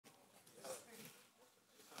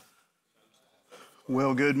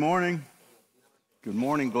Well, good morning. Good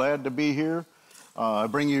morning. Glad to be here. I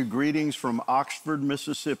bring you greetings from Oxford,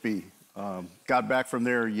 Mississippi. Got back from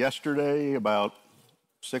there yesterday about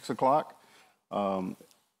 6 o'clock.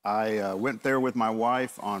 I went there with my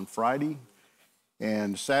wife on Friday,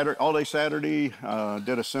 and all day Saturday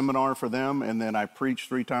did a seminar for them, and then I preached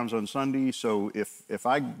 3 times on Sunday. So if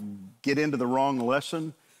I get into the wrong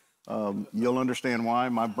lesson, you'll understand why.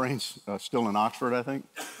 My brain's still in Oxford, I think.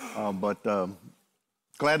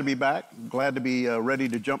 Glad to be back. Glad to be ready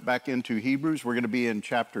to jump back into Hebrews. We're going to be in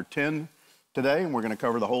chapter 10 today, and we're going to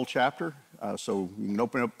cover the whole chapter. So you can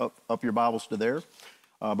open up your Bibles to there.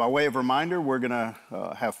 By way of reminder, we're going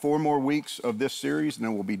to have 4 more weeks of this series, and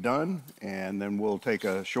then we'll be done. And then we'll take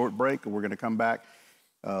a short break, and we're going to come back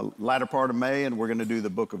latter part of May, and we're going to do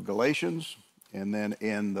the book of Galatians. And then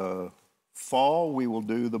in the fall, we will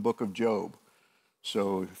do the book of Job.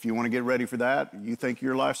 So if you want to get ready for that, you think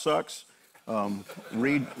your life sucks,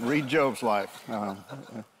 read Job's life.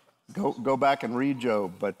 Go back and read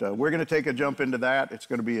Job. But we're going to take a jump into that. It's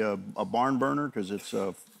going to be a barn burner because it's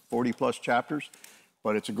 40-plus chapters.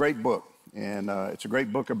 But it's a great book, and it's a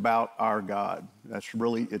great book about our God.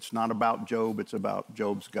 It's not about Job, it's about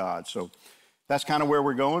Job's God. So that's kind of where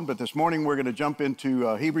we're going. But this morning we're going to jump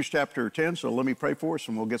into Hebrews chapter 10. So let me pray for us,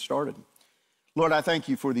 and we'll get started. Lord, I thank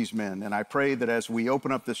you for these men, and I pray that as we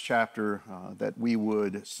open up this chapter, that we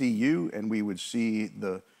would see you and we would see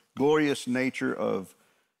the glorious nature of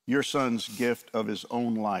your Son's gift of his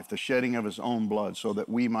own life, the shedding of his own blood, so that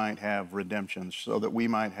we might have redemption, so that we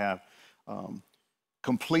might have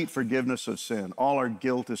complete forgiveness of sin. All our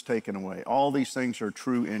guilt is taken away. All these things are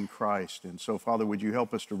true in Christ. And so, Father, would you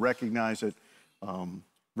help us to recognize it,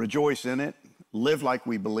 rejoice in it, live like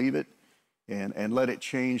we believe it, and let it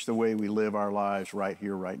change the way we live our lives right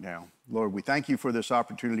here, right now. Lord, we thank you for this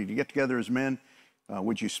opportunity to get together as men.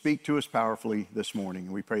 Would you speak to us powerfully this morning?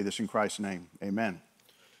 And we pray this in Christ's name. Amen.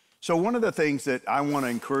 So one of the things that I want to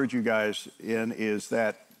encourage you guys in is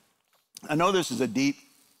that I know this is a deep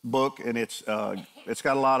book, and it's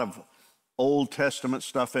got a lot of Old Testament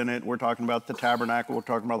stuff in it. We're talking about the tabernacle, we're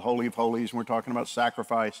talking about the Holy of Holies, and we're talking about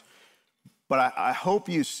sacrifice. But I hope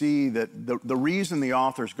you see that the reason the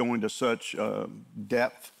author's going to such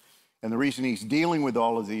depth and the reason he's dealing with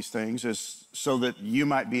all of these things is so that you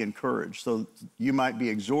might be encouraged, so you might be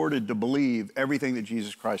exhorted to believe everything that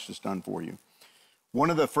Jesus Christ has done for you. One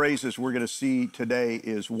of the phrases we're going to see today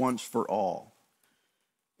is once for all.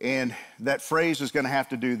 And that phrase is going to have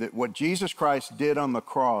to do that what Jesus Christ did on the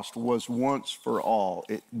cross was once for all.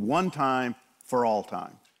 One time for all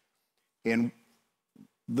time. And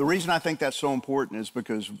the reason I think that's so important is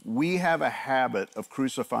because we have a habit of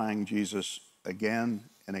crucifying Jesus again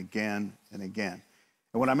and again and again.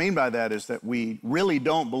 And what I mean by that is that we really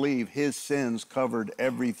don't believe his sins covered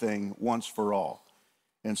everything once for all.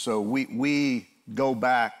 And so we go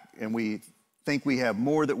back and we think we have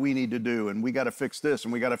more that we need to do, and we got to fix this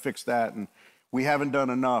and we got to fix that, and we haven't done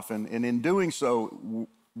enough. And in doing so,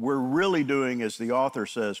 we're really doing, as the author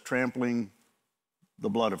says, trampling the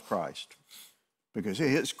blood of Christ. Because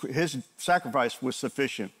his sacrifice was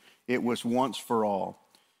sufficient. It was once for all.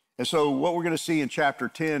 And so what we're going to see in chapter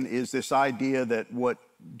 10 is this idea that what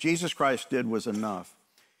Jesus Christ did was enough.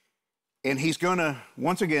 And he's going to,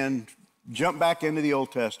 once again, jump back into the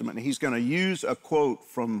Old Testament, and he's going to use a quote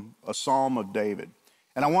from a Psalm of David.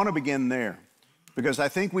 And I want to begin there, because I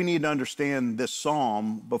think we need to understand this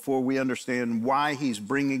psalm before we understand why he's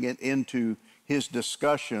bringing it into his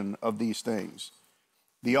discussion of these things.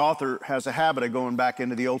 The author has a habit of going back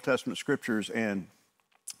into the Old Testament scriptures and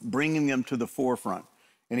bringing them to the forefront.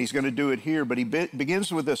 And he's going to do it here, but he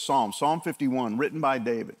begins with this psalm, Psalm 51, written by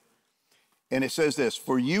David. And it says this,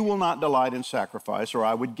 "For you will not delight in sacrifice, or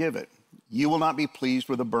I would give it. You will not be pleased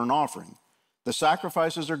with a burnt offering. The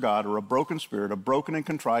sacrifices of God are a broken spirit, a broken and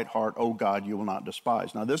contrite heart, O God, you will not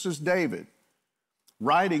despise." Now, this is David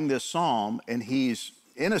writing this psalm, and he's,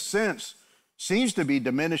 in a sense, seems to be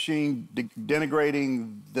diminishing,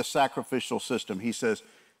 denigrating the sacrificial system. He says,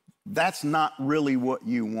 that's not really what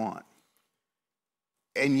you want.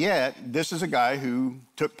 And yet, this is a guy who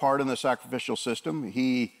took part in the sacrificial system.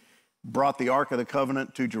 He brought the Ark of the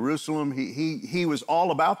Covenant to Jerusalem. He was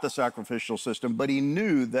all about the sacrificial system, but he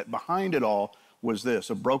knew that behind it all was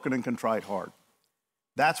this, a broken and contrite heart.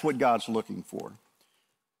 That's what God's looking for.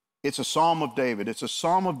 It's a Psalm of David. It's a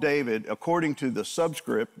Psalm of David, according to the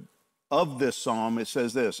subscript of this psalm, it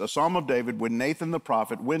says this, a Psalm of David when Nathan the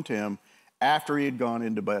prophet went to him after he had gone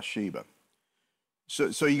into Bathsheba.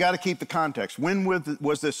 So you got to keep the context. When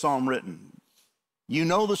was this psalm written? You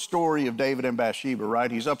know the story of David and Bathsheba,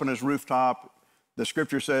 right? He's up on his rooftop. The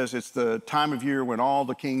scripture says it's the time of year when all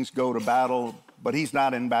the kings go to battle. but he's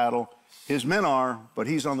not in battle. His men are, but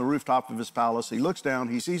he's on the rooftop of his palace. He looks down,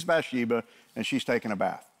 he sees Bathsheba, and she's taking a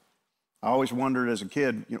bath. I always wondered as a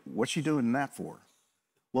kid, what's she doing that for?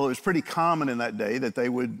 Well, it was pretty common in that day that they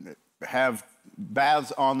would have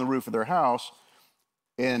baths on the roof of their house.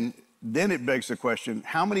 And then it begs the question,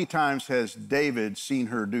 how many times has David seen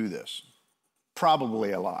her do this?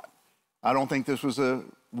 Probably a lot. I don't think this was a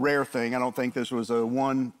rare thing. I don't think this was a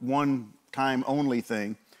one time only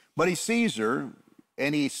thing. But he sees her,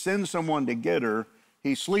 and he sends someone to get her.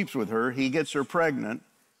 He sleeps with her. He gets her pregnant.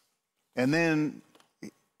 And then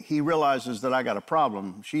he realizes that I got a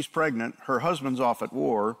problem. She's pregnant. Her husband's off at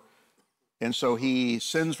war. And so he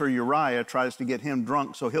sends for Uriah, tries to get him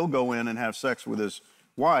drunk so he'll go in and have sex with his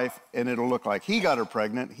wife, and it'll look like he got her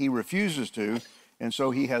pregnant. He refuses to, and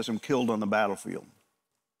so he has him killed on the battlefield.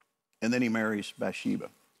 And then he marries Bathsheba.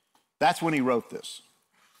 That's when he wrote this.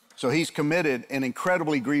 So he's committed an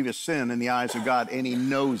incredibly grievous sin in the eyes of God, and he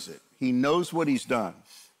knows it. He knows what he's done.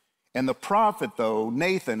 And the prophet, though,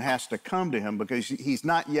 Nathan, has to come to him because he's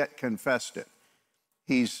not yet confessed it.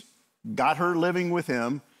 He's got her living with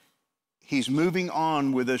him. He's moving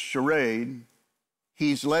on with this charade.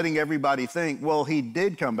 He's letting everybody think, well, he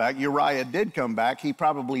did come back. Uriah did come back. He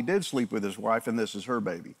probably did sleep with his wife, and this is her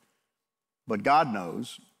baby. But God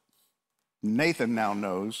knows. Nathan now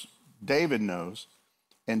knows. David knows.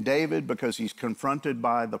 And David, because he's confronted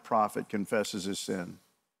by the prophet, confesses his sin.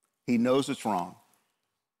 He knows it's wrong.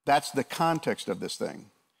 That's the context of this thing.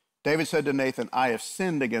 David said to Nathan, I have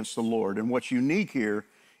sinned against the Lord. And what's unique here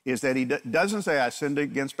is that he doesn't say I sinned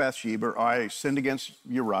against Bathsheba or I sinned against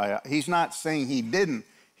Uriah. He's not saying he didn't.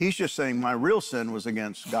 He's just saying my real sin was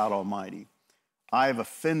against God Almighty. I have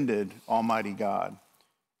offended Almighty God,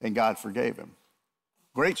 and God forgave him.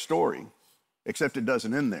 Great story, except it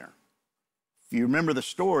doesn't end there. If you remember the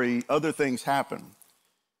story, other things happen.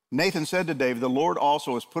 Nathan said to David, the Lord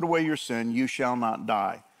also has put away your sin, you shall not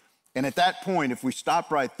die. And at that point, if we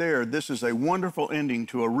stop right there, this is a wonderful ending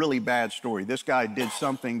to a really bad story. This guy did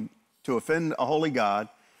something to offend a holy God.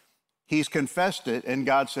 He's confessed it, and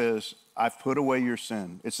God says, I've put away your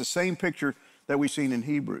sin. It's the same picture that we've seen in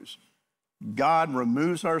Hebrews. God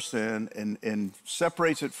removes our sin and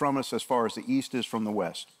separates it from us as far as the east is from the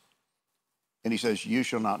west. And he says, you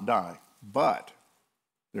shall not die. But,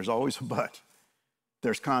 there's always a but,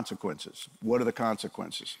 there's consequences. What are the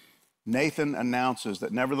consequences? Nathan announces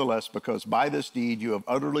that nevertheless, because by this deed you have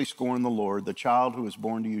utterly scorned the Lord, the child who is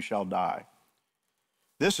born to you shall die.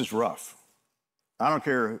 This is rough. I don't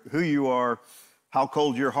care who you are, how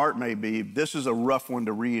cold your heart may be, this is a rough one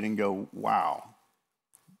to read and go, wow.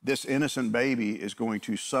 This innocent baby is going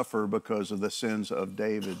to suffer because of the sins of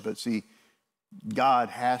David. But see, God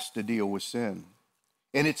has to deal with sin.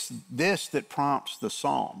 And it's this that prompts the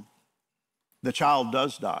psalm. The child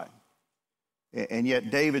does die. And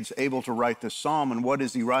yet David's able to write this psalm. And what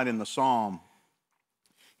does he write in the psalm?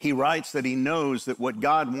 He writes that he knows that what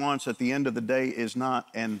God wants at the end of the day is not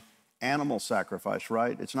an animal sacrifice,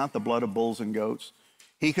 right? It's not the blood of bulls and goats.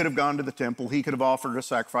 He could have gone to the temple. He could have offered a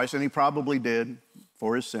sacrifice, and he probably did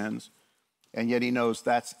for his sins. And yet he knows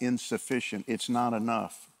that's insufficient. It's not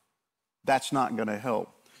enough. That's not going to help.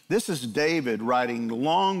 This is David writing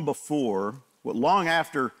long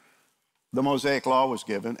after the Mosaic Law was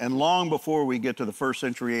given, and long before we get to the 1st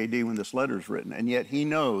century AD when this letter is written, and yet he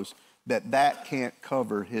knows that that can't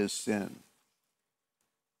cover his sin.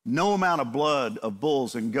 No amount of blood of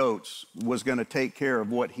bulls and goats was going to take care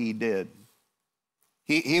of what he did.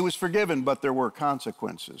 He was forgiven, but there were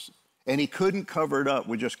consequences, and he couldn't cover it up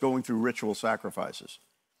with just going through ritual sacrifices.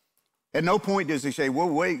 At no point does he say, well,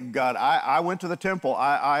 wait, God, I went to the temple,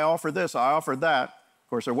 I offered this, I offered that. Of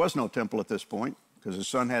course, there was no temple at this point because his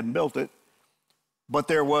son hadn't built it. But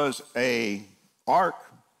there was an ark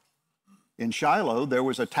in Shiloh. There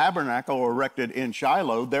was a tabernacle erected in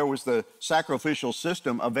Shiloh. There was the sacrificial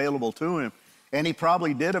system available to him. And he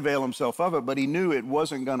probably did avail himself of it, but he knew it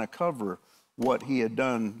wasn't going to cover what he had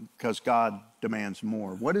done because God demands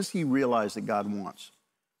more. What does he realize that God wants?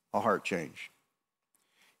 A heart change.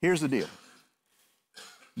 Here's the deal.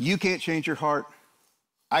 You can't change your heart.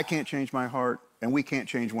 I can't change my heart. And we can't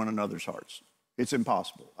change one another's hearts. It's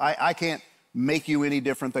impossible. I can't make you any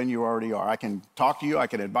different than you already are. I can talk to you, I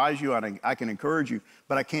can advise you, I can encourage you,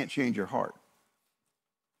 but I can't change your heart.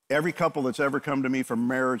 Every couple that's ever come to me for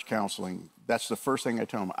marriage counseling, that's the first thing I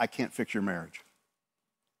tell them, I can't fix your marriage.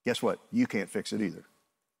 Guess what? You can't fix it either.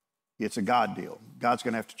 It's a God deal. God's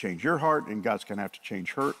going to have to change your heart, and God's going to have to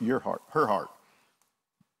change her heart,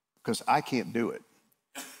 because I can't do it.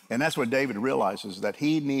 And that's what David realizes, that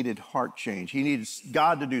he needed heart change. He needed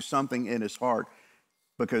God to do something in his heart,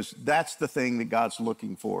 because that's the thing that God's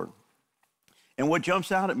looking for. And what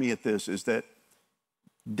jumps out at me at this is that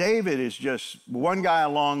David is just one guy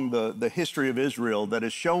along the history of Israel that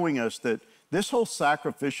is showing us that this whole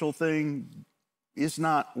sacrificial thing is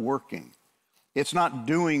not working. It's not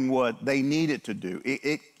doing what they need it to do.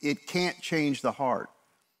 It can't change the heart.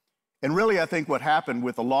 And really, I think what happened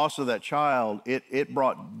with the loss of that child, it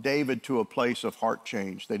brought David to a place of heart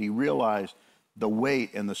change, that he realized the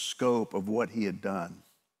weight and the scope of what he had done.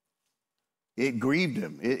 It grieved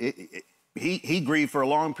him. He grieved for a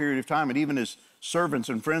long period of time, and even his servants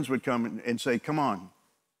and friends would come and say, come on,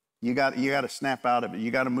 you got to snap out of it. You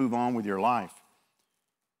got to move on with your life.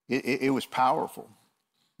 It was powerful.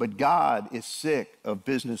 But God is sick of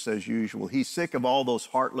business as usual. He's sick of all those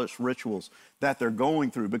heartless rituals that they're going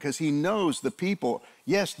through, because he knows the people,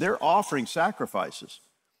 yes, they're offering sacrifices.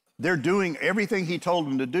 They're doing everything he told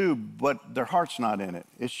them to do, but their heart's not in it.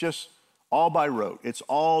 It's just all by rote. It's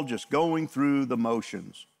all just going through the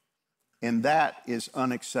motions. And that is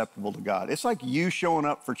unacceptable to God. It's like you showing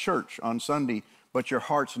up for church on Sunday, but your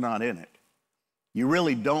heart's not in it. You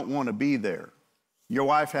really don't want to be there. Your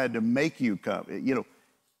wife had to make you come. You know,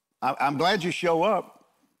 I'm glad you show up,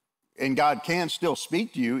 and God can still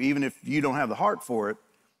speak to you even if you don't have the heart for it.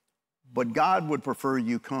 But God would prefer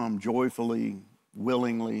you come joyfully,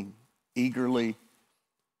 willingly, eagerly.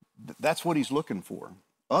 That's what he's looking for.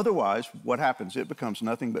 Otherwise, what happens? It becomes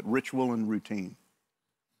nothing but ritual and routine.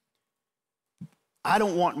 I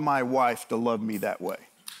don't want my wife to love me that way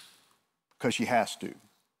because she has to,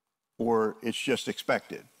 or it's just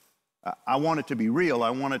expected. I want it to be real.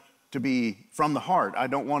 I want it to be from the heart. I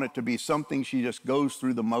don't want it to be something she just goes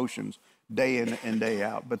through the motions day in and day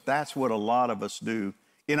out. But that's what a lot of us do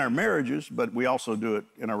in our marriages, but we also do it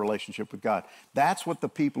in our relationship with God. That's what the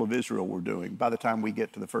people of Israel were doing by the time we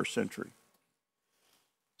get to the first century.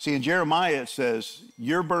 See, in Jeremiah it says,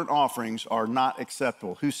 your burnt offerings are not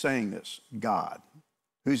acceptable. Who's saying this? God.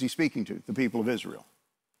 Who's he speaking to? The people of Israel.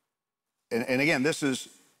 And again, this is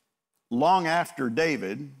long after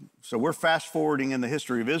David, so we're fast forwarding in the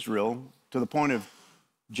history of Israel to the point of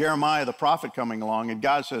Jeremiah the prophet coming along, and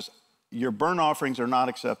God says, your burnt offerings are not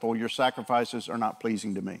acceptable, your sacrifices are not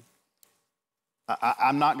pleasing to me.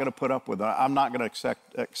 I'm not going to put up with them. I'm not going to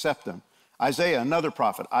accept them. Isaiah, another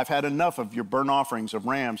prophet, I've had enough of your burnt offerings of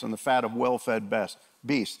rams and the fat of well-fed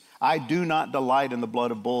beasts. I do not delight in the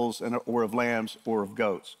blood of bulls or of lambs or of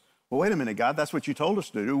goats. Well, wait a minute, God, that's what you told us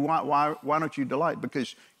to do. Why don't you delight?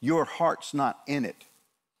 Because your heart's not in it.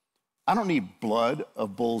 I don't need blood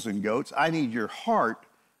of bulls and goats. I need your heart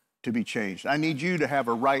to be changed. I need you to have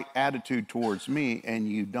a right attitude towards me, and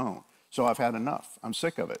you don't. So I've had enough. I'm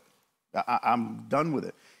sick of it. I'm done with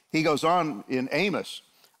it. He goes on in Amos,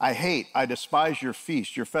 I despise your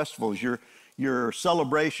feasts, your festivals, your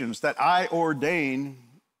celebrations that I ordain.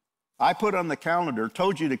 I put on the calendar,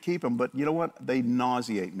 told you to keep them, but you know what? They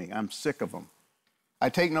nauseate me. I'm sick of them. I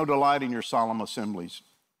take no delight in your solemn assemblies.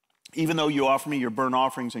 Even though you offer me your burnt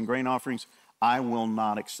offerings and grain offerings, I will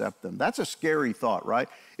not accept them. That's a scary thought, right?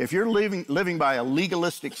 If you're living by a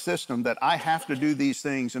legalistic system that I have to do these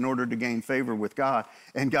things in order to gain favor with God,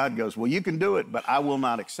 and God goes, well, you can do it, but I will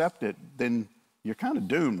not accept it, then you're kind of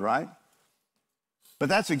doomed, right? But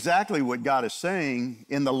that's exactly what God is saying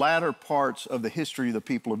in the latter parts of the history of the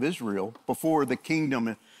people of Israel, before the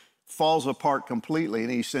kingdom falls apart completely,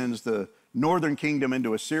 and he sends the northern kingdom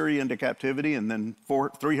into Assyria into captivity, and then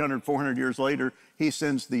 300, 400 years later, he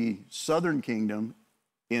sends the southern kingdom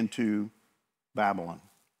into Babylon.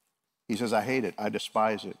 He says, I hate it, I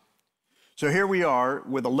despise it. So here we are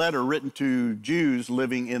with a letter written to Jews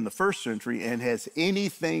living in the first century, and has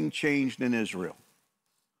anything changed in Israel?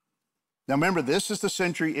 Now remember, this is the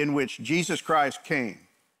century in which Jesus Christ came.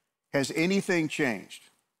 Has anything changed?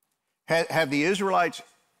 Have the Israelites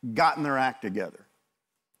gotten their act together?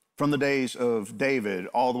 From the days of David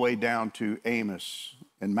all the way down to Amos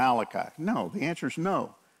and Malachi? No, the answer is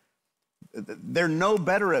no. They're no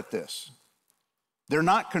better at this. They're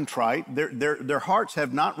not contrite. Their hearts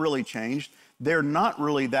have not really changed. They're not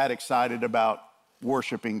really that excited about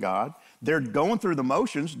worshiping God. They're going through the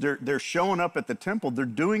motions. They're showing up at the temple. They're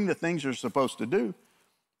doing the things they're supposed to do.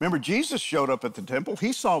 Remember, Jesus showed up at the temple.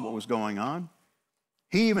 He saw what was going on.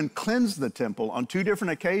 He even cleansed the temple on 2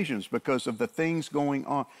 different occasions because of the things going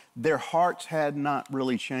on. Their hearts had not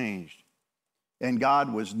really changed. And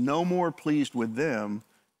God was no more pleased with them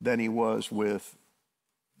than he was with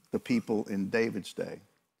the people in David's day.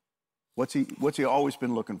 What's he always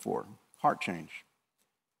been looking for? Heart change.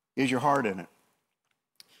 Is your heart in it?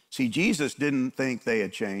 See, Jesus didn't think they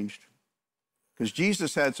had changed, because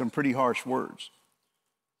Jesus had some pretty harsh words.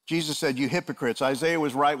 Jesus said, "You hypocrites, Isaiah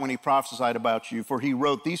was right when he prophesied about you, for he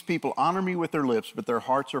wrote, 'These people honor me with their lips, but their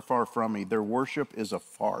hearts are far from me. Their worship is a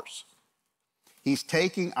farce.'" He's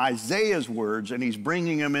taking Isaiah's words and he's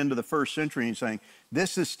bringing them into the first century and saying,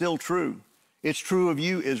 this is still true. It's true of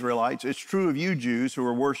you Israelites. It's true of you Jews who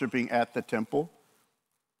are worshiping at the temple.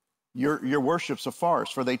 Your worship's a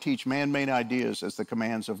farce, for they teach man-made ideas as the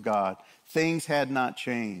commands of God. Things had not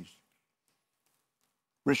changed.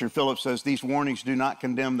 Richard Phillips says, these warnings do not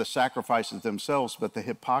condemn the sacrifices themselves, but the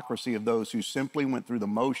hypocrisy of those who simply went through the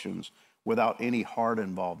motions without any heart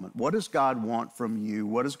involvement. What does God want from you?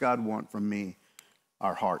 What does God want from me?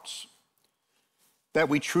 Our hearts. That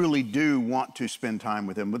we truly do want to spend time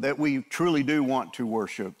with him, that we truly do want to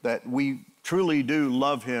worship, that we truly do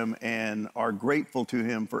love him and are grateful to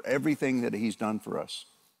him for everything that he's done for us.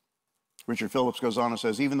 Richard Phillips goes on and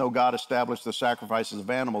says, even though God established the sacrifices of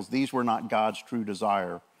animals, these were not God's true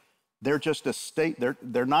desire. They're just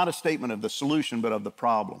they're not a statement of the solution, but of the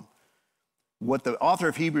problem. What the author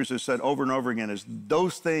of Hebrews has said over and over again is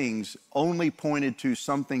those things only pointed to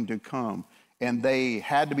something to come. And they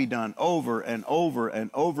had to be done over and over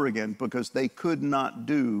and over again because they could not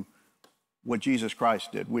do what Jesus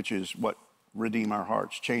Christ did, which is what? Redeem our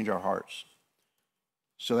hearts, change our hearts.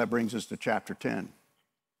 So that brings us to chapter 10.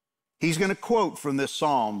 He's going to quote from this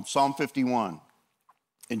psalm, Psalm 51,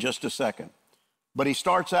 in just a second. But he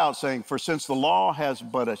starts out saying, for since the law has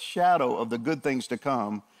but a shadow of the good things to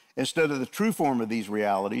come, instead of the true form of these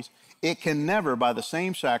realities, it can never, by the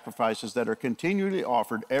same sacrifices that are continually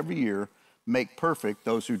offered every year, make perfect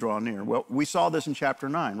those who draw near. Well, we saw this in chapter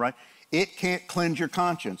 9, right? It can't cleanse your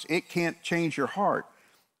conscience. It can't change your heart.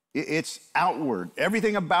 It's outward.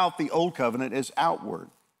 Everything about the old covenant is outward,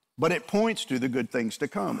 but it points to the good things to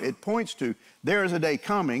come. It points to there is a day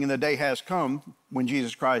coming, and the day has come when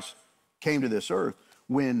Jesus Christ came to this earth,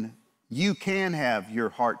 when you can have your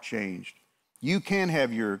heart changed. You can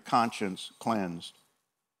have your conscience cleansed,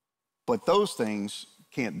 but those things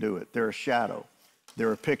can't do it. They're a shadow.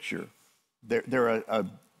 They're a picture. They're a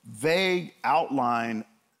vague outline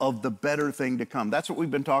of the better thing to come. That's what we've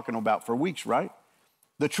been talking about for weeks, right?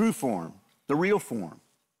 The true form, the real form.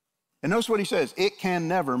 And notice what he says, it can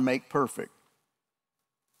never make perfect.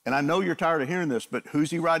 And I know you're tired of hearing this, but who's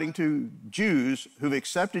he writing to? Jews who've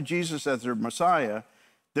accepted Jesus as their Messiah.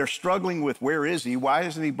 They're struggling with where is he? Why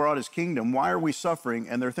hasn't he brought his kingdom? Why are we suffering?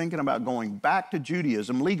 And they're thinking about going back to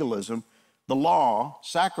Judaism, legalism, the law,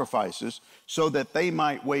 sacrifices, so that they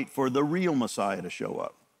might wait for the real Messiah to show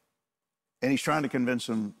up. And he's trying to convince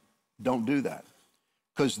them, don't do that.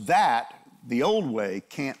 Because that, the old way,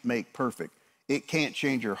 can't make perfect. It can't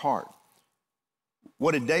change your heart.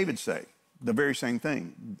 What did David say? The very same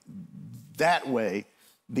thing. That way,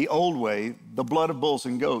 the old way, the blood of bulls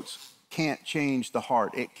and goats can't change the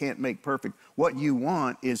heart. It can't make perfect. What you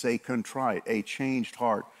want is a contrite, a changed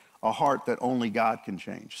heart, a heart that only God can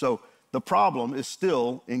change. So the problem is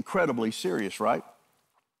still incredibly serious, right?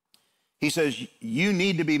 He says, you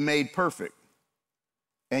need to be made perfect,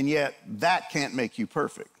 and yet that can't make you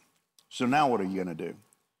perfect. So now what are you going to do?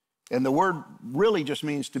 And the word really just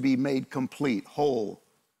means to be made complete, whole.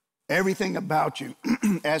 Everything about you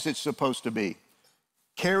as it's supposed to be,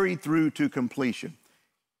 carried through to completion.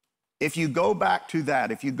 If you go back to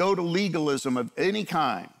that, if you go to legalism of any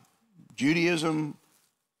kind, Judaism,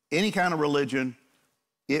 any kind of religion,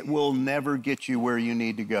 it will never get you where you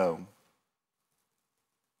need to go.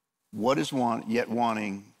 What is yet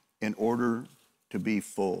wanting in order to be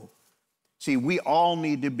full? See, we all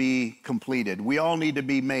need to be completed. We all need to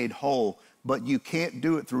be made whole, but you can't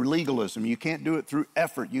do it through legalism. You can't do it through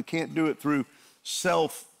effort. You can't do it through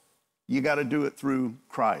self. You got to do it through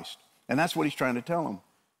Christ. And that's what he's trying to tell them.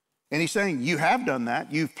 And he's saying, you have done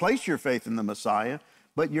that. You've placed your faith in the Messiah,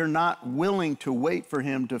 but you're not willing to wait for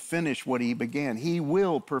him to finish what he began. He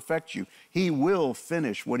will perfect you. He will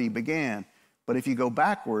finish what he began. But if you go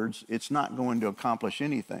backwards, it's not going to accomplish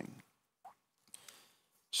anything.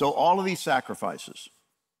 So all of these sacrifices,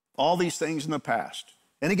 all these things in the past,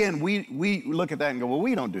 and again, we look at that and go, well,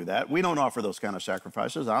 we don't do that. We don't offer those kind of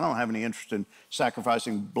sacrifices. I don't have any interest in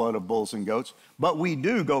sacrificing blood of bulls and goats. But we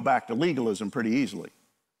do go back to legalism pretty easily.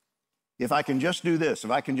 If I can just do this,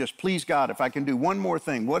 if I can just please God, if I can do one more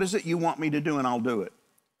thing, what is it you want me to do, and I'll do it.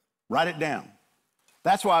 Write it down.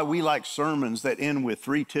 That's why we like sermons that end with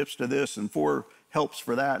 3 tips to this and 4 helps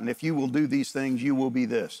for that. And if you will do these things, you will be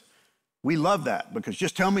this. We love that because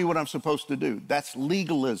just tell me what I'm supposed to do. That's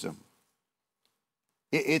legalism.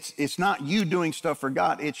 It's not you doing stuff for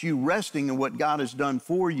God. It's you resting in what God has done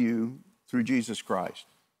for you through Jesus Christ.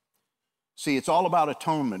 See, it's all about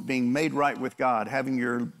atonement, being made right with God, having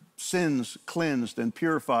your sins cleansed and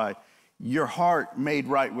purified. your heart made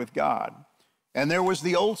right with God. And there was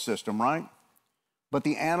the old system, right? But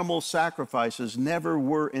the animal sacrifices never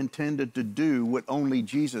were intended to do what only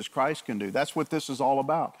Jesus Christ can do. That's what this is all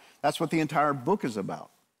about. That's what the entire book is about.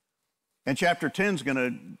 And chapter 10 is going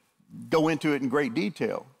to go into it in great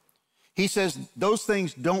detail. He says, those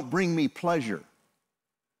things don't bring me pleasure.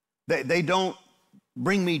 They don't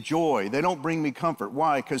bring me joy. They don't bring me comfort.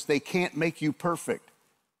 Why? Because they can't make you perfect.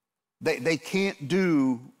 They can't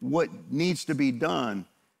do what needs to be done.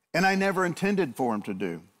 And I never intended for them to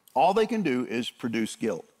do. All they can do is produce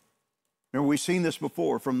guilt. Remember, we've seen this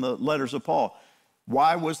before from the letters of Paul.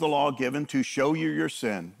 Why was the law given? To show you your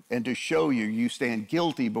sin and to show you stand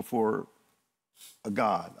guilty before a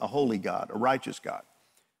God, a holy God, a righteous God.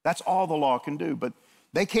 That's all the law can do, but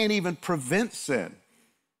they can't even prevent sin.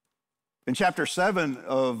 In chapter 7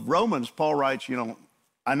 of Romans, Paul writes,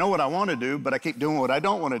 I know what I want to do, but I keep doing what I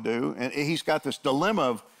don't want to do. And he's got this dilemma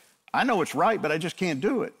of, I know it's right, but I just can't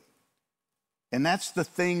do it. And that's the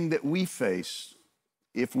thing that we face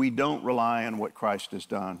if we don't rely on what Christ has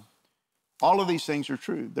done. All of these things are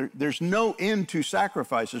true. There's no end to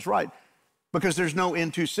sacrifices, right? Because there's no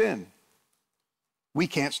end to sin. We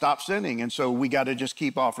can't stop sinning, and so we got to just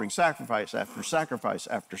keep offering sacrifice after sacrifice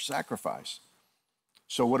after sacrifice.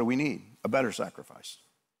 So what do we need? A better sacrifice.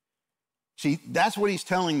 See, that's what he's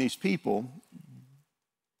telling these people,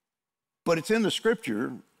 but it's in the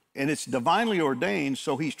scripture, and it's divinely ordained,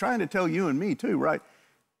 so he's trying to tell you and me too, right?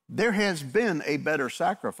 There has been a better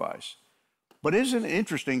sacrifice. But isn't it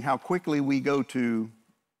interesting how quickly we go to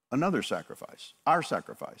another sacrifice, our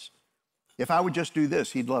sacrifice? If I would just do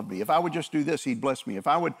this, he'd love me. If I would just do this, he'd bless me. If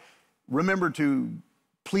I would remember to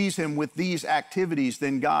please him with these activities,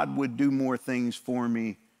 then God would do more things for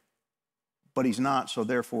me. But he's not, so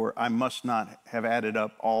therefore I must not have added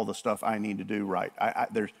up all the stuff I need to do right.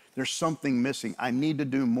 There's something missing. I need to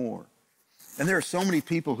do more. And there are so many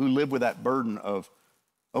people who live with that burden of,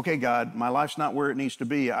 okay, God, my life's not where it needs to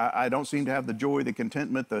be. I don't seem to have the joy, the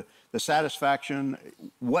contentment, the satisfaction.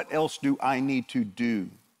 What else do I need to do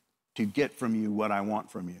to get from you what I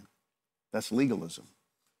want from you? That's legalism.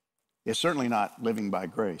 It's certainly not living by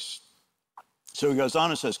grace. So he goes on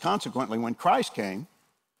and says, consequently, when Christ came,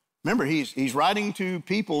 remember, he's writing to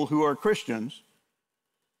people who are Christians,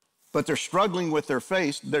 but they're struggling with their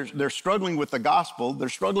faith. They're struggling with the gospel. They're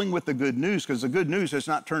struggling with the good news because the good news has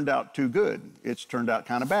not turned out too good. It's turned out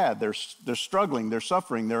kind of bad. They're struggling. They're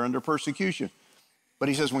suffering. They're under persecution. But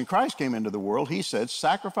he says, when Christ came into the world, he said,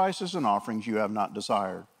 sacrifices and offerings you have not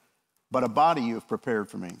desired, but a body you have prepared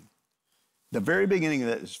for me. The very beginning of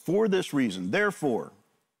that is for this reason. Therefore,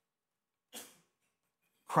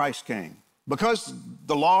 Christ came. Because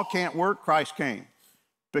the law can't work, Christ came.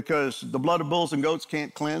 Because the blood of bulls and goats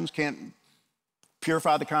can't cleanse, can't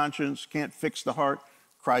purify the conscience, can't fix the heart,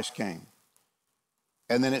 Christ came.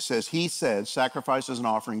 And then it says, he said, sacrifices and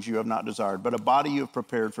offerings you have not desired, but a body you have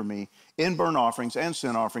prepared for me. In burnt offerings and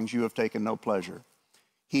sin offerings you have taken no pleasure.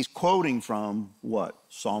 He's quoting from what?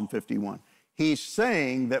 Psalm 51. He's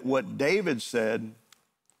saying that what David said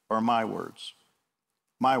are my words.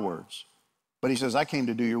 My words. But he says, I came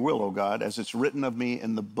to do your will, O God, as it's written of me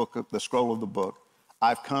in the book, the scroll of the book.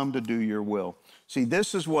 I've come to do your will. See,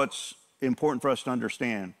 this is what's important for us to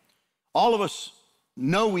understand. All of us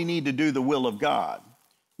know we need to do the will of God.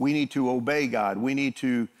 We need to obey God. We need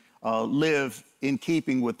to live in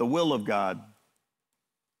keeping with the will of God.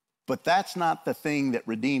 But that's not the thing that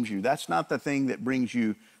redeems you. That's not the thing that brings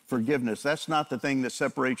you forgiveness. That's not the thing that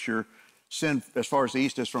separates your sin as far as the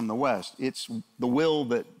east is from the west. It's the will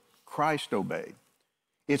that Christ obeyed.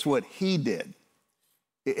 It's what he did.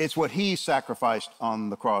 It's what he sacrificed on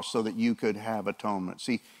the cross so that you could have atonement.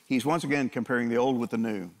 See, he's once again comparing the old with the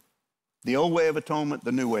new. The old way of atonement,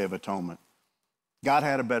 the new way of atonement. God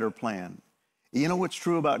had a better plan. You know what's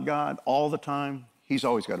true about God all the time? He's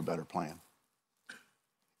always got a better plan.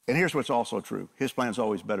 And here's what's also true. His plan's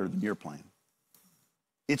always better than your plan.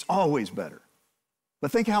 It's always better.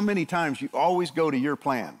 But think how many times you always go to your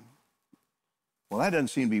plan. Well, that doesn't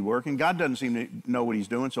seem to be working. God doesn't seem to know what he's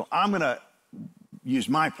doing, so I'm going to use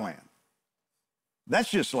my plan.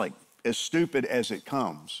 That's just like as stupid as it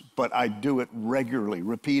comes, but I do it regularly,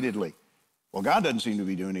 repeatedly. Well, God doesn't seem to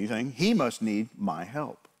be doing anything. He must need my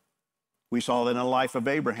help. We saw that in the life of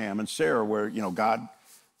Abraham and Sarah where, God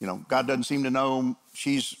doesn't seem to know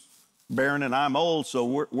she's barren and I'm old,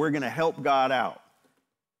 so we're going to help God out.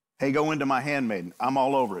 Hey, go into my handmaiden. I'm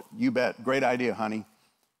all over it. You bet. Great idea, honey.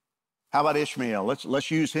 How about Ishmael?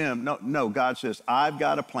 Let's use him. No, God says, I've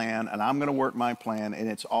got a plan and I'm going to work my plan and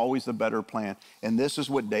it's always the better plan. And this is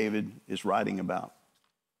what David is writing about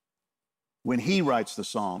when he writes the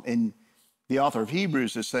psalm. And the author of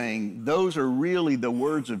Hebrews is saying those are really the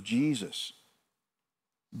words of Jesus.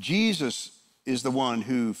 Jesus is the one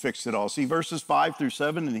who fixed it all. See, verses 5 through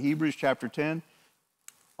 7 in Hebrews chapter 10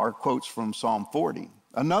 are quotes from Psalm 40,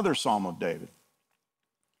 another Psalm of David.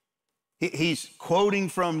 He's quoting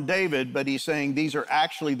from David, but he's saying these are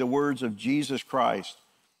actually the words of Jesus Christ.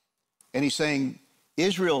 And he's saying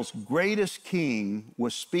Israel's greatest king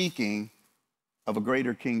was speaking of a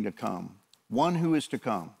greater king to come, one who is to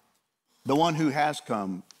come, the one who has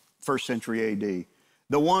come, first century AD.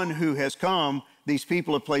 The one who has come, these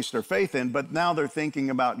people have placed their faith in, but now they're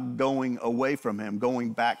thinking about going away from him,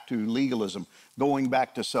 going back to legalism, going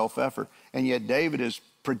back to self-effort. And yet David is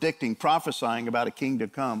predicting, prophesying about a king to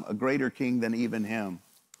come, a greater king than even him,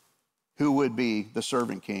 who would be the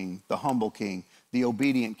servant king, the humble king, the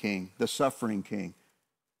obedient king, the suffering king.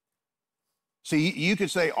 See, you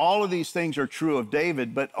could say all of these things are true of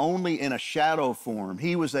David, but only in a shadow form.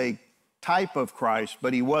 He was a type of Christ,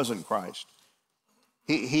 but he wasn't Christ.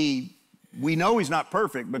 We know he's not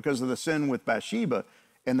perfect because of the sin with Bathsheba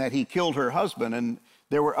and that he killed her husband. And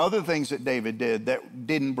there were other things that David did that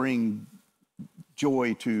didn't bring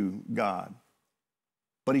joy to God.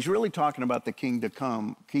 But he's really talking about the king to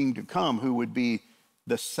come who would be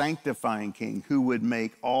the sanctifying king, who would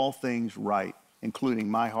make all things right, including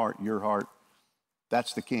my heart, your heart.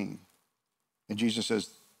 That's the king. And Jesus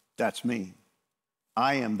says, that's me.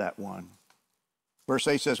 I am that one. Verse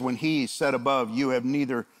 8 says, when he set above, you have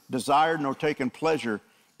neither desired nor taken pleasure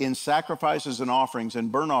in sacrifices and offerings and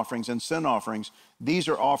burnt offerings and sin offerings. These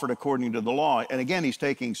are offered according to the law. And again, he's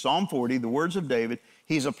taking Psalm 40, the words of David.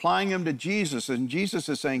 He's applying them to Jesus. And Jesus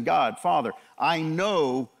is saying, God, Father, I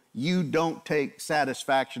know you don't take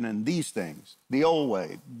satisfaction in these things, the old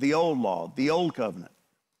way, the old law, the old covenant.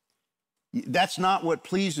 That's not what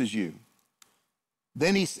pleases you.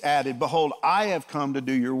 Then he added, behold, I have come to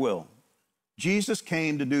do your will. Jesus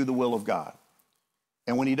came to do the will of God.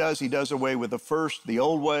 And when he does away with the first, the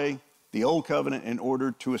old way, the old covenant, in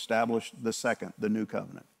order to establish the second, the new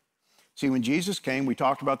covenant. See, when Jesus came, we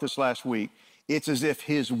talked about this last week, it's as if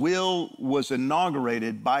his will was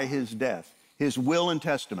inaugurated by his death, his will and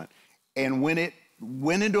testament. And when it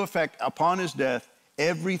went into effect upon his death,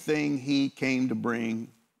 everything he came to bring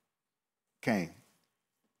came.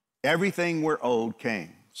 Everything we're owed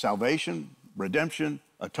came. Salvation, redemption,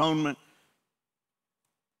 atonement,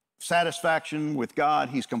 satisfaction with God.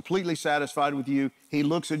 He's completely satisfied with you. He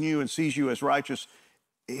looks at you and sees you as righteous.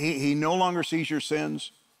 He no longer sees your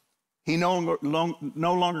sins. He no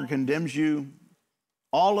longer condemns you.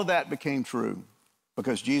 All of that became true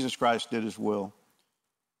because Jesus Christ did his will.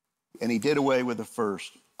 And he did away with the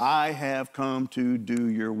first. I have come to do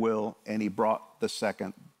your will. And he brought the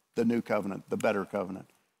second, the new covenant, the better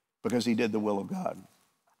covenant, because he did the will of God.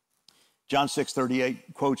 John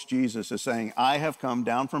 6:38 quotes Jesus as saying, I have come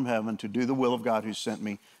down from heaven to do the will of God who sent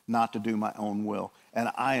me, not to do my own will. And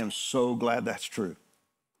I am so glad that's true.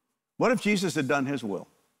 What if Jesus had done his will?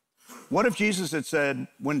 What if Jesus had said,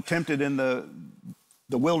 when tempted in the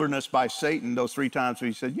wilderness by Satan those 3 times,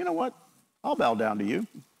 he said, you know what? I'll bow down to you.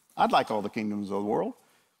 I'd like all the kingdoms of the world.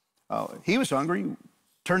 He was hungry.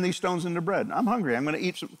 Turn these stones into bread. I'm hungry. I'm going to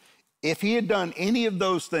eat some. If he had done any of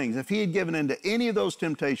those things, if he had given in to any of those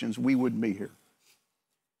temptations, we wouldn't be here.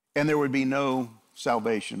 And there would be no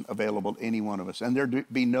salvation available to any one of us. And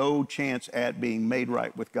there'd be no chance at being made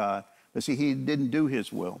right with God. But see, he didn't do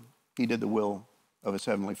his will. He did the will of his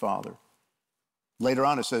heavenly Father. Later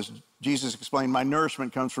on it says, Jesus explained, my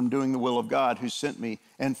nourishment comes from doing the will of God who sent me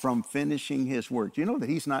and from finishing his work. Do you know that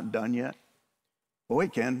he's not done yet? Well,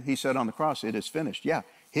 wait, Ken, he said on the cross, it is finished. Yeah,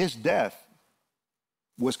 his death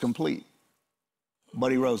was complete,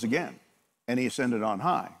 but he rose again and he ascended on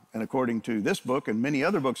high. And according to this book and many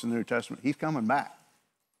other books in the New Testament, he's coming back.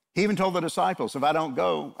 He even told the disciples, if I don't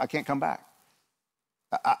go, I can't come back.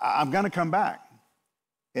 I'm going to come back.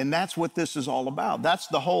 And that's what this is all about. That's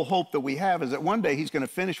the whole hope that we have, is that one day he's going to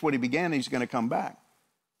finish what he began and he's going to come back.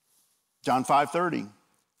 John 5:30,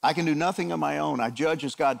 I can do nothing of my own. I judge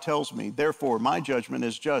as God tells me. Therefore, my judgment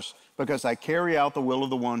is just because I carry out the will of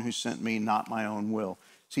the one who sent me, not my own will.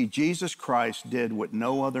 See, Jesus Christ did what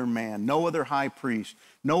no other man, no other high priest,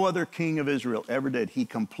 no other king of Israel ever did. He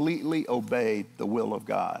completely obeyed the will of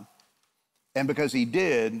God. And because he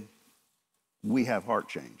did, we have heart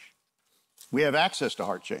change. We have access to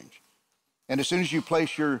heart change. And as soon as you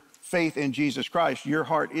place your faith in Jesus Christ, your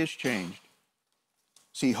heart is changed.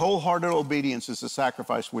 See, wholehearted obedience is the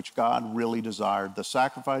sacrifice which God really desired, the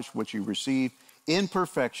sacrifice which he received in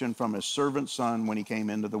perfection from his servant son when he came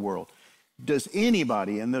into the world. Does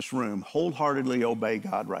anybody in this room wholeheartedly obey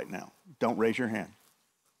God right now? Don't raise your hand.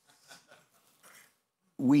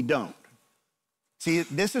 We don't. See,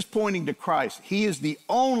 this is pointing to Christ. He is the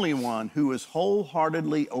only one who is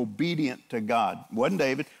wholeheartedly obedient to God. It wasn't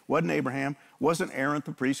David, wasn't Abraham, wasn't Aaron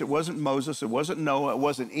the priest, it wasn't Moses, it wasn't Noah, it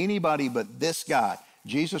wasn't anybody but this guy,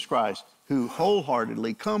 Jesus Christ, who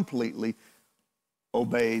wholeheartedly, completely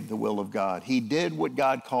obeyed the will of God. He did what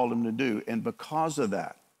God called him to do, and because of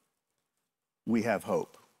that, we have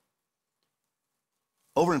hope.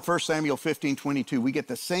 Over in 1 Samuel 15:22, we get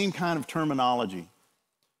the same kind of terminology.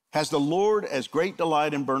 Has the Lord as great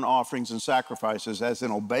delight in burnt offerings and sacrifices as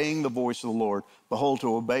in obeying the voice of the Lord? Behold,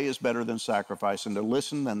 to obey is better than sacrifice, and to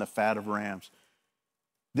listen than the fat of rams.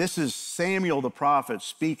 This is Samuel the prophet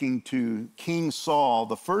speaking to King Saul,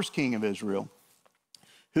 the first king of Israel,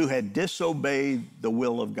 who had disobeyed the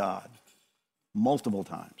will of God multiple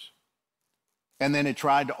times. And then he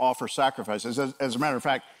tried to offer sacrifices. As a matter of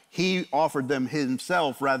fact, he offered them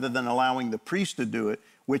himself rather than allowing the priest to do it,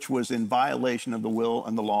 which was in violation of the will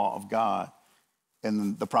and the law of God.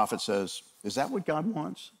 And the prophet says, is that what God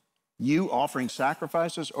wants? You offering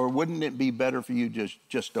sacrifices? Or wouldn't it be better for you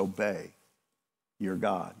just obey your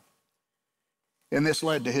God? And this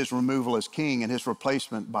led to his removal as king and his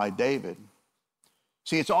replacement by David.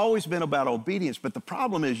 See, it's always been about obedience, but the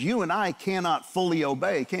problem is you and I cannot fully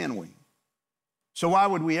obey, can we? So why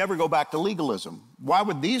would we ever go back to legalism? Why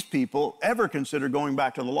would these people ever consider going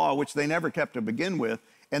back to the law, which they never kept to begin with,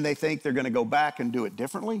 and they think they're going to go back and do it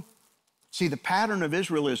differently? See, the pattern of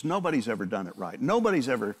Israel is nobody's ever done it right. Nobody's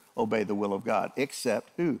ever obeyed the will of God, except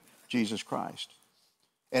who? Jesus Christ.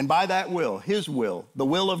 And by that will, his will, the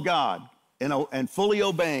will of God, and fully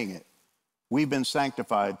obeying it, we've been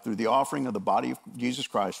sanctified through the offering of the body of Jesus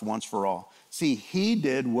Christ once for all. See, he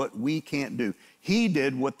did what we can't do. He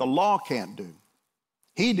did what the law can't do.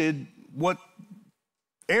 He did what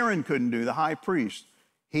Aaron couldn't do, the high priest.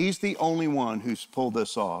 He's the only one who's pulled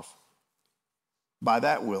this off by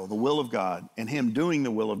that will, the will of God, and him doing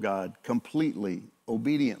the will of God completely,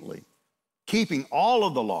 obediently, keeping all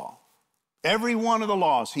of the law. Every one of the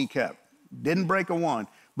laws he kept, didn't break a one,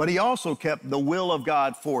 but he also kept the will of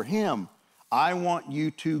God for him. I want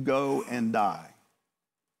you to go and die.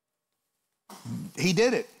 He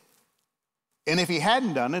did it. And if he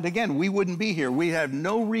hadn't done it, again, we wouldn't be here. We'd have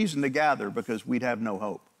no reason to gather because we'd have no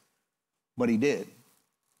hope. But he did.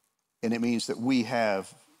 And it means that we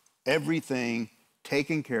have everything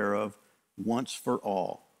taken care of once for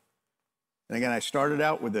all. And again, I started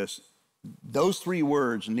out with this. Those three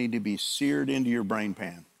words need to be seared into your brain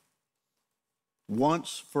pan.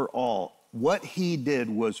 Once for all. What he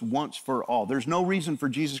did was once for all. There's no reason for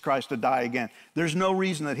Jesus Christ to die again. There's no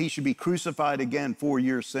reason that he should be crucified again for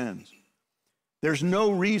your sins. There's no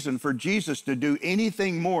reason for Jesus to do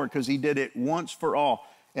anything more because he did it once for all.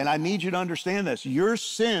 And I need you to understand this. Your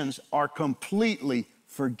sins are completely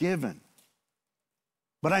forgiven.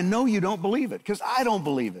 But I know you don't believe it because I don't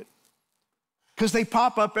believe it. Because they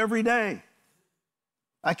pop up every day.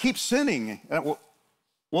 I keep sinning.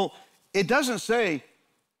 Well, it doesn't say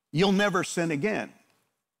you'll never sin again.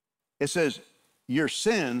 It says your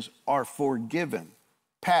sins are forgiven.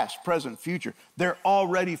 Past, present, future. They're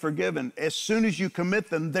already forgiven. As soon as you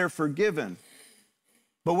commit them, they're forgiven.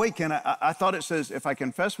 But wait, Ken, I thought it says if I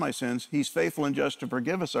confess my sins, he's faithful and just to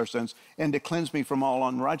forgive us our sins and to cleanse me from all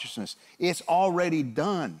unrighteousness. It's already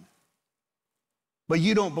done. But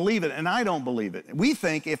you don't believe it, and I don't believe it. We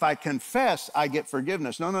think if I confess, I get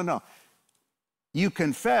forgiveness. No, no, no. You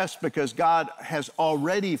confess because God has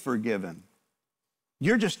already forgiven.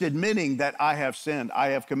 You're just admitting that I have sinned, I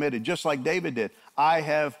have committed, just like David did. I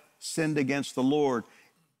have sinned against the Lord.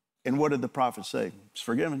 And what did the prophet say? It's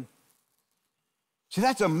forgiven. See,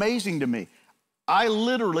 that's amazing to me. I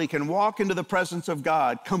literally can walk into the presence of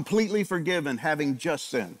God completely forgiven, having just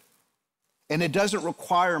sinned. And it doesn't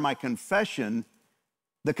require my confession.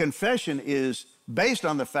 The confession is based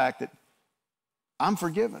on the fact that I'm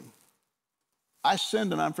forgiven. I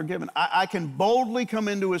sinned and I'm forgiven. I can boldly come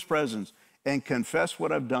into his presence and confess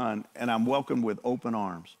what I've done, and I'm welcomed with open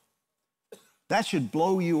arms. That should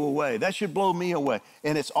blow you away. That should blow me away.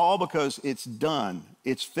 And it's all because it's done.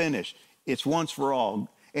 It's finished. It's once for all.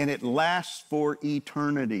 And it lasts for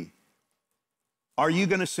eternity. Are you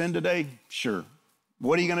going to sin today? Sure.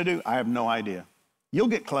 What are you going to do? I have no idea. You'll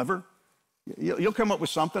get clever. You'll come up with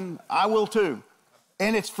something. I will too.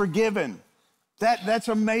 And it's forgiven. That's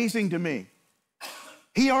amazing to me.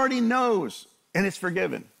 He already knows, and it's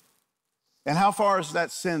forgiven. And how far is that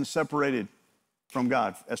sin separated from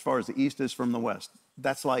God? As far as the east is from the west.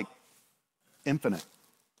 That's like infinite.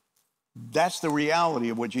 That's the reality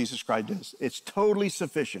of what Jesus Christ does. It's totally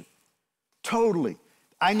sufficient. Totally.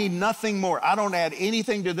 I need nothing more. I don't add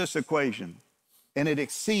anything to this equation. And it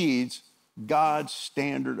exceeds God's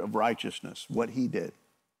standard of righteousness, what he did.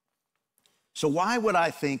 So why would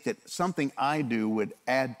I think that something I do would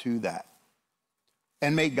add to that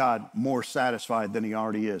and make God more satisfied than he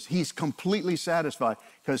already is? He's completely satisfied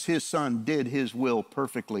because his son did his will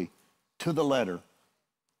perfectly to the letter.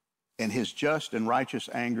 And his just and righteous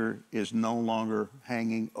anger is no longer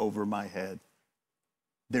hanging over my head.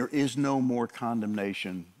 There is no more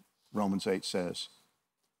condemnation, Romans 8 says.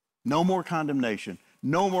 No more condemnation,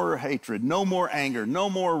 no more hatred, no more anger, no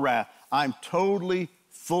more wrath. I'm totally,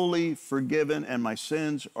 fully forgiven, and my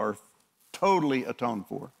sins are totally atoned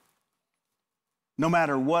for. No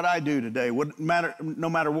matter what I do today, no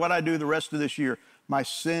matter what I do the rest of this year, my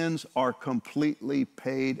sins are completely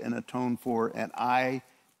paid and atoned for, and I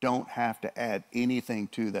don't have to add anything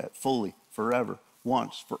to that. Fully, forever,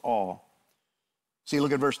 once, for all. See,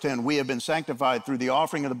 look at verse 10. We have been sanctified through the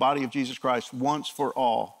offering of the body of Jesus Christ once for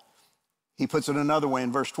all. He puts it another way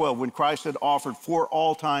in verse 12. When Christ had offered for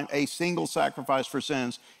all time a single sacrifice for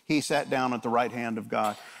sins, he sat down at the right hand of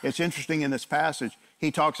God. It's interesting in this passage, he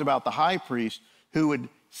talks about the high priest who would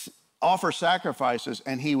offer sacrifices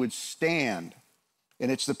and he would stand. And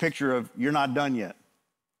it's the picture of, you're not done yet.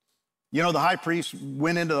 You know, the high priest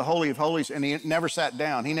went into the Holy of Holies and he never sat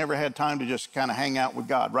down. He never had time to just kind of hang out with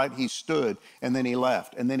God, right? He stood and then he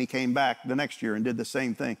left. And then he came back the next year and did the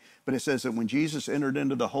same thing. But it says that when Jesus entered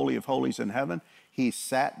into the Holy of Holies in heaven, he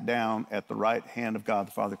sat down at the right hand of God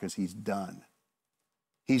the Father because he's done.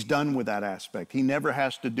 He's done with that aspect. He never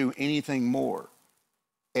has to do anything more.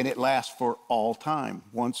 And it lasts for all time,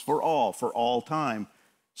 once for all time.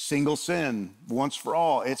 Single sin, once for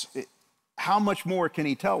all. How much more can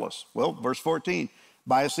he tell us? Well, verse 14,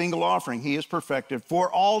 by a single offering, he is perfected for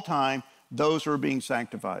all time those who are being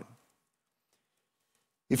sanctified.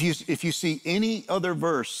 If you see any other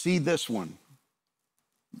verse, see this one.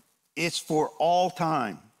 It's for all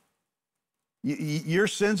time. Your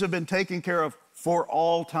sins have been taken care of for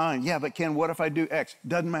all time. Yeah, but Ken, what if I do X?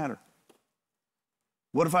 Doesn't matter.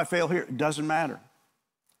 What if I fail here? It doesn't matter.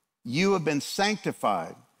 You have been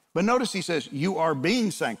sanctified. But notice he says, you are being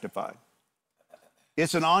sanctified.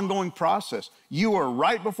 It's an ongoing process. You are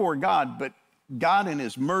right before God, but God in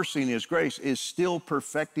his mercy and his grace is still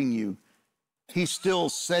perfecting you. He's still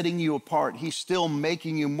setting you apart. He's still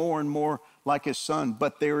making you more and more like his son.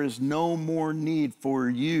 But there is no more need for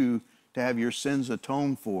you to have your sins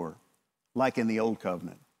atoned for, like in the old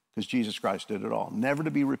covenant, because Jesus Christ did it all, never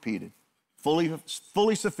to be repeated,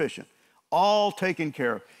 fully sufficient, all taken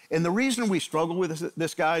care of. And the reason we struggle with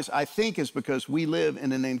this, guys, I think is because we live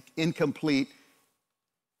in an incomplete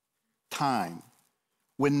time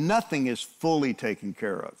when nothing is fully taken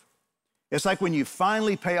care of. It's like when you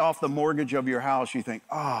finally pay off the mortgage of your house, you think,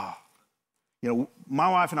 my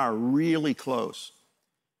wife and I are really close.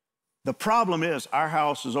 The problem is our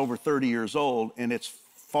house is over 30 years old and it's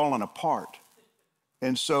fallen apart.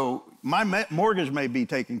 And so my mortgage may be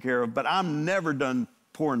taken care of, but I'm never done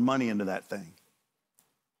pouring money into that thing.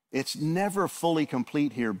 It's never fully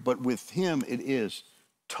complete here, but with him it is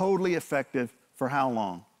totally effective for how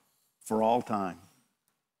long? For all time.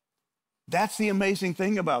 That's the amazing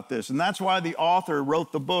thing about this. And that's why the author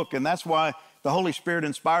wrote the book. And that's why the Holy Spirit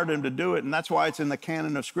inspired him to do it. And that's why it's in the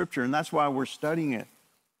canon of Scripture. And that's why we're studying it.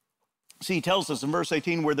 See, he tells us in verse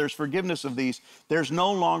 18, where there's forgiveness of these, there's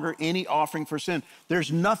no longer any offering for sin.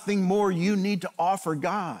 There's nothing more you need to offer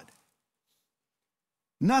God.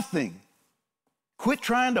 Nothing. Quit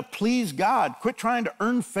trying to please God. Quit trying to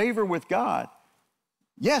earn favor with God.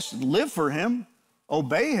 Yes, live for him.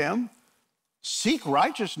 Obey him, seek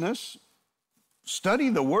righteousness, study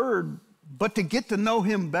the word, but to get to know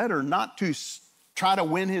him better, not to try to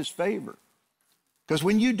win his favor. Because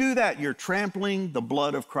when you do that, you're trampling the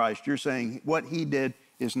blood of Christ. You're saying what he did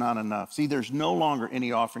is not enough. See, there's no longer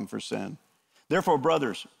any offering for sin. Therefore,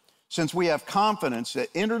 brothers, since we have confidence that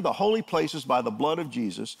enter the holy places by the blood of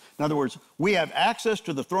Jesus, in other words, we have access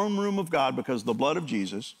to the throne room of God because of the blood of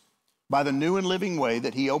Jesus, by the new and living way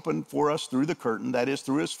that he opened for us through the curtain, that is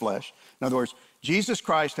through his flesh. In other words, Jesus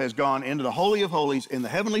Christ has gone into the Holy of Holies in the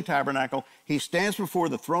heavenly tabernacle. He stands before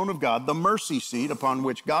the throne of God, the mercy seat upon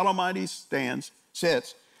which God Almighty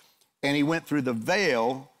sits, and he went through the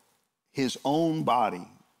veil, his own body.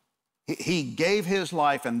 He gave his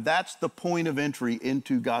life, and that's the point of entry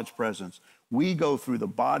into God's presence. We go through the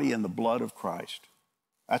body and the blood of Christ.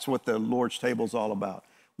 That's what the Lord's table is all about.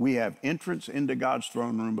 We have entrance into God's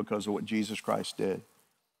throne room because of what Jesus Christ did.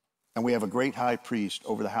 And we have a great high priest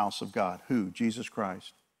over the house of God. Who? Jesus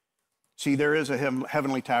Christ. See, there is a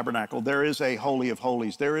heavenly tabernacle. There is a holy of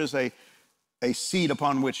holies. There is a seat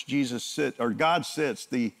upon which Jesus sits, or God sits,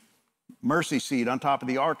 the mercy seat on top of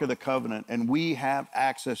the Ark of the Covenant, and we have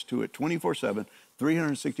access to it 24/7,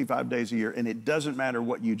 365 days a year, and it doesn't matter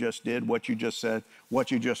what you just did, what you just said,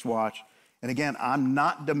 what you just watched. And again, I'm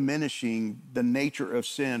not diminishing the nature of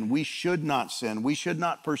sin. We should not sin. We should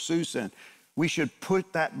not pursue sin. We should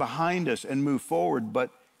put that behind us and move forward, but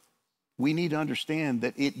we need to understand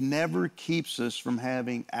that it never keeps us from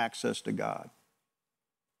having access to God.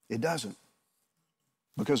 It doesn't,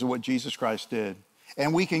 because of what Jesus Christ did.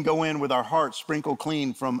 And we can go in with our hearts sprinkled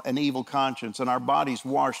clean from an evil conscience and our bodies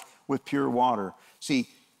washed with pure water. See,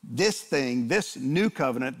 this thing, this new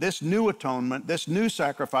covenant, this new atonement, this new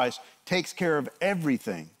sacrifice takes care of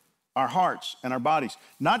everything, our hearts and our bodies.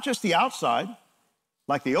 Not just the outside,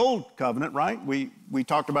 like the old covenant, right? We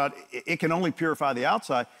talked about it can only purify the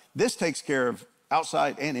outside. This takes care of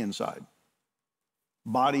outside and inside,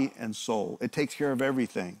 body and soul. It takes care of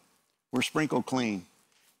everything. We're sprinkled clean,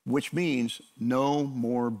 which means no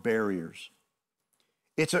more barriers.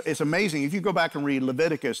 It's amazing. If you go back and read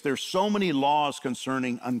Leviticus, there's so many laws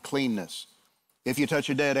concerning uncleanness. If you touch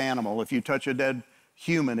a dead animal, if you touch a dead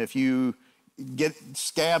human, if you get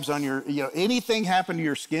scabs on your, anything happen to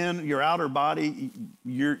your skin, your outer body,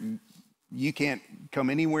 you can't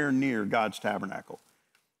come anywhere near God's tabernacle.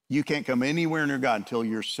 You can't come anywhere near God until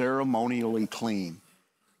you're ceremonially clean.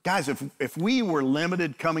 Guys, if we were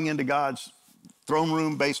limited coming into God's throne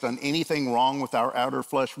room based on anything wrong with our outer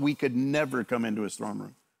flesh, we could never come into his throne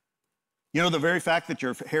room. You know, the very fact that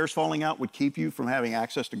your hair's falling out would keep you from having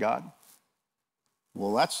access to God?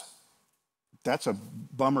 Well, that's a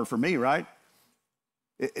bummer for me, right?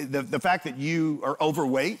 The fact that you are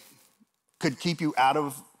overweight could keep you out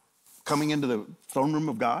of coming into the throne room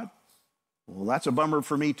of God? Well, that's a bummer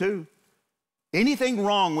for me too. Anything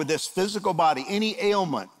wrong with this physical body, any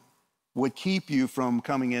ailment, would keep you from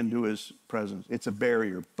coming into his presence. It's a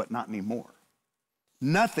barrier, but not anymore.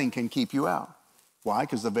 Nothing can keep you out. Why?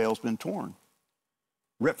 Because the veil's been torn.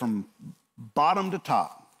 Ripped from bottom to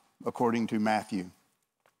top, according to Matthew.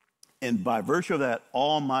 And by virtue of that,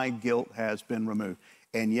 all my guilt has been removed.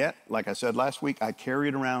 And yet, like I said last week, I carry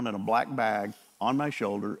it around in a black bag on my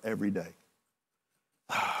shoulder every day.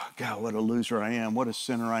 Oh, God, what a loser I am. What a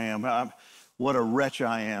sinner I am. What a wretch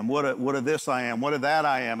I am. What a this I am. What a that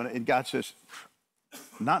I am. And God says,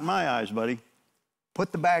 not in my eyes, buddy.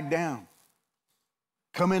 Put the bag down.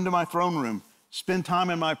 Come into my throne room. Spend time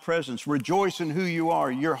in my presence. Rejoice in who you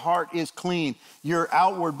are. Your heart is clean. Your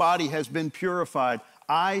outward body has been purified.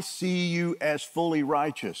 I see you as fully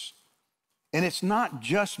righteous. And it's not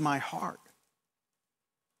just my heart.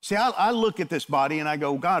 See, I look at this body and I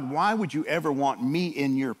go, God, why would you ever want me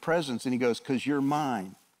in your presence? And he goes, because you're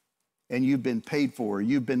mine. And you've been paid for,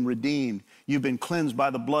 you've been redeemed, you've been cleansed by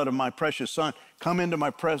the blood of my precious son. Come into my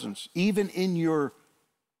presence, even in your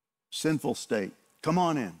sinful state. Come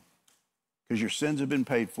on in, because your sins have been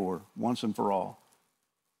paid for once and for all.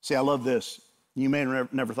 See, I love this. You may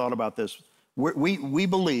have never thought about this. We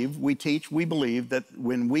believe, we teach, we believe that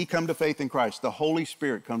when we come to faith in Christ, the Holy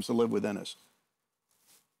Spirit comes to live within us.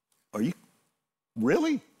 Are you,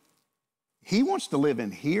 really? He wants to live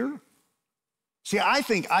in here? See, I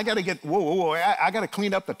think I got to get, I got to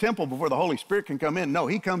clean up the temple before the Holy Spirit can come in. No,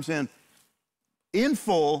 he comes in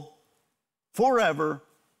full, forever,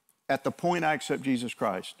 at the point I accept Jesus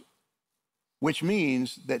Christ, which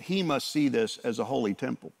means that he must see this as a holy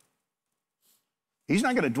temple. He's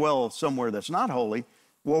not going to dwell somewhere that's not holy.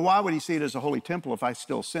 Well, why would he see it as a holy temple if I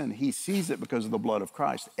still sin? He sees it because of the blood of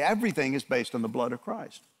Christ. Everything is based on the blood of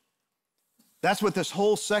Christ. That's what this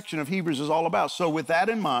whole section of Hebrews is all about. So with that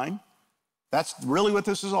in mind, that's really what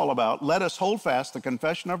this is all about. Let us hold fast the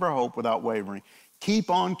confession of our hope without wavering. Keep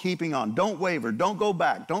on keeping on. Don't waver. Don't go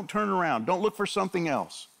back. Don't turn around. Don't look for something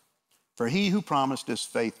else. For he who promised is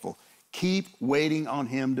faithful. Keep waiting on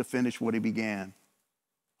him to finish what he began.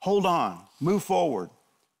 Hold on. Move forward.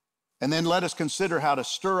 And then let us consider how to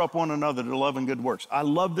stir up one another to love and good works. I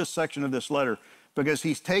love this section of this letter because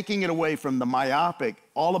he's taking it away from the myopic,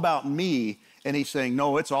 all about me, and he's saying,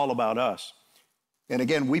 no, it's all about us. And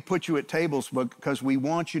again, we put you at tables because we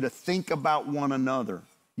want you to think about one another.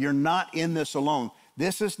 You're not in this alone.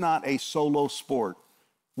 This is not a solo sport.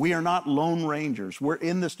 We are not lone rangers. We're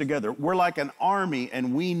in this together. We're like an army,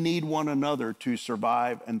 and we need one another to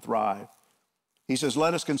survive and thrive. He says,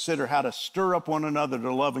 let us consider how to stir up one another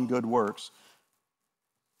to love and good works.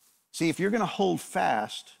 See, if you're going to hold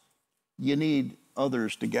fast, you need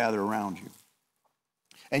others to gather around you.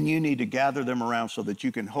 And you need to gather them around so that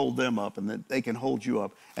you can hold them up and that they can hold you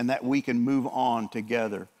up and that we can move on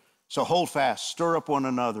together. So hold fast, stir up one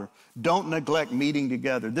another. Don't neglect meeting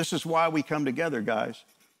together. This is why we come together, guys.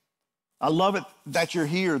 I love it that you're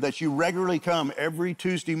here, that you regularly come every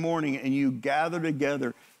Tuesday morning and you gather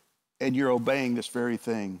together and you're obeying this very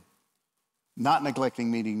thing, not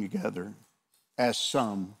neglecting meeting together as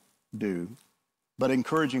some do, but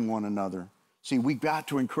encouraging one another. See, we've got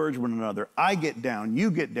to encourage one another. I get down,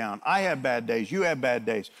 you get down. I have bad days, you have bad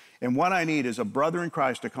days. And what I need is a brother in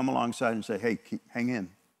Christ to come alongside and say, hey, hang in,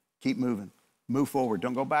 keep moving, move forward,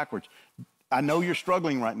 don't go backwards. I know you're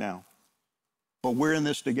struggling right now, but we're in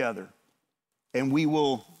this together. And we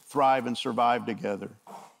will thrive and survive together.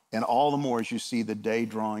 And all the more as you see the day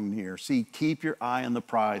drawing near. See, keep your eye on the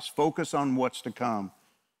prize. Focus on what's to come,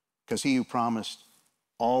 because he who promised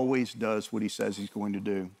always does what he says he's going to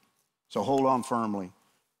do. So hold on firmly.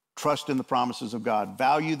 Trust in the promises of God.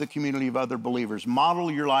 Value the community of other believers. Model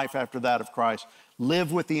your life after that of Christ.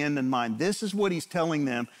 Live with the end in mind. This is what he's telling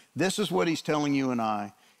them. This is what he's telling you and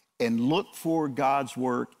I. And look for God's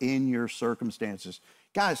work in your circumstances.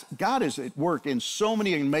 Guys, God is at work in so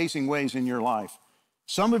many amazing ways in your life.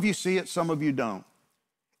 Some of you see it, some of you don't.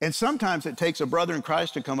 And sometimes it takes a brother in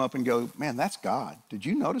Christ to come up and go, man, that's God. Did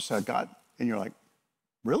you notice how God? And you're like,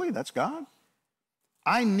 really? That's God?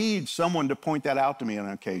 I need someone to point that out to me on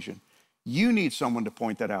an occasion. You need someone to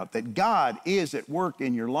point that out, that God is at work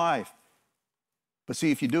in your life. But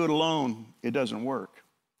see, if you do it alone, it doesn't work.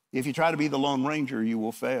 If you try to be the Lone Ranger, you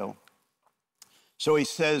will fail. So he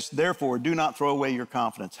says, therefore, do not throw away your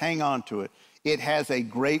confidence. Hang on to it. It has a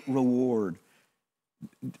great reward.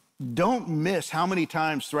 Don't miss how many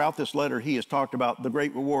times throughout this letter he has talked about the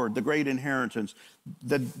great reward, the great inheritance,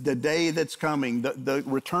 the day that's coming, the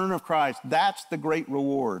return of Christ. That's the great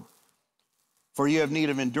reward. For you have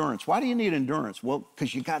need of endurance. Why do you need endurance? Well,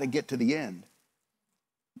 because you got to get to the end.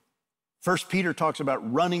 First Peter talks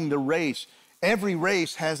about running the race. Every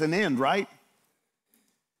race has an end, right?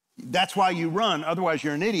 That's why you run, otherwise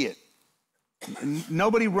you're an idiot.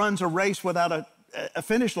 Nobody runs a race without a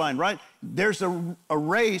finish line, right? There's a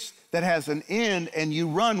race that has an end, and you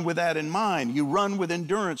run with that in mind. You run with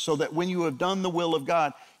endurance so that when you have done the will of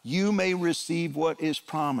God, you may receive what is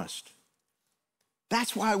promised.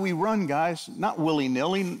 That's why we run, guys, not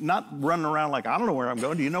willy-nilly, not running around like, I don't know where I'm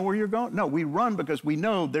going. Do you know where you're going? No, we run because we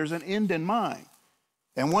know there's an end in mind,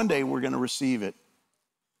 and one day we're going to receive it.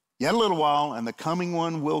 Yet a little while, and the coming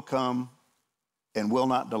one will come and will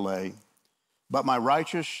not delay. But my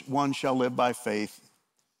righteous one shall live by faith.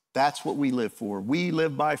 That's what we live for. We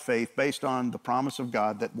live by faith based on the promise of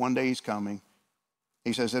God that one day he's coming.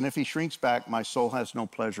 He says, and if he shrinks back, my soul has no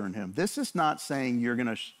pleasure in him. This is not saying you're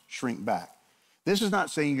going to shrink back. This is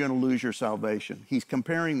not saying you're going to lose your salvation. He's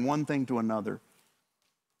comparing one thing to another.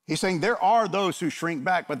 He's saying there are those who shrink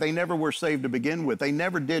back, but they never were saved to begin with. They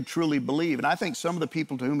never did truly believe. And I think some of the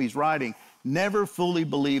people to whom he's writing never fully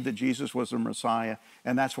believed that Jesus was the Messiah,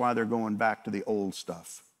 and that's why they're going back to the old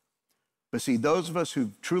stuff. But see, those of us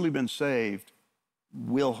who've truly been saved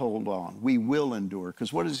will hold on. We will endure.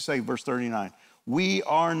 Because what does he say, verse 39? We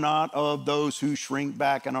are not of those who shrink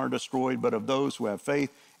back and are destroyed, but of those who have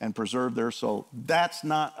faith and preserve their soul. That's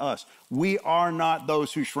not us. We are not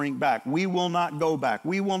those who shrink back. We will not go back.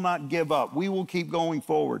 We will not give up. We will keep going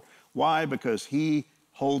forward. Why? Because he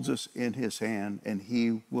holds us in his hand and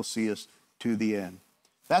he will see us to the end.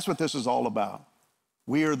 That's what this is all about.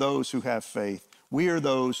 We are those who have faith. We are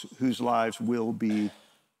those whose lives will be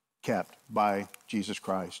kept by Jesus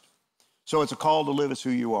Christ. So it's a call to live as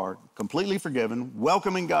who you are, completely forgiven,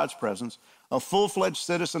 welcome in God's presence, a full-fledged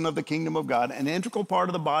citizen of the kingdom of God, an integral part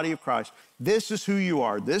of the body of Christ. This is who you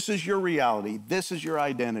are. This is your reality. This is your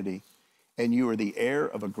identity. And you are the heir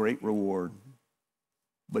of a great reward.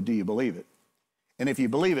 But do you believe it? And if you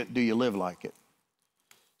believe it, do you live like it?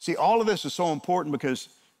 See, all of this is so important because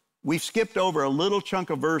we've skipped over a little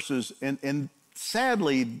chunk of verses, and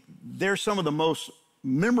sadly, they're some of the most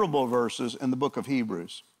memorable verses in the book of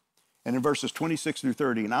Hebrews, and in verses 26 through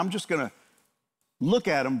 30. And I'm just going to look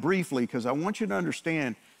at them briefly because I want you to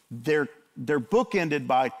understand they're bookended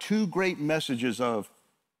by two great messages of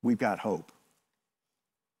we've got hope.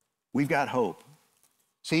 We've got hope.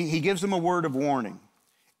 See, he gives them a word of warning.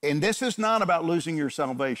 And this is not about losing your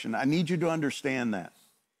salvation. I need you to understand that.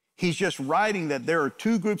 He's just writing that there are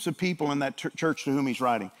two groups of people in that church to whom he's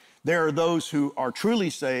writing. There are those who are truly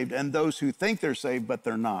saved and those who think they're saved, but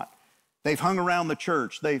they're not. They've hung around the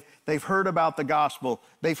church. They've heard about the gospel.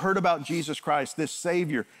 They've heard about Jesus Christ, this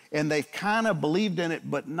Savior, and they've kind of believed in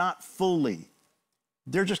it, but not fully.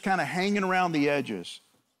 They're just kind of hanging around the edges.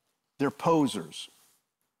 They're posers.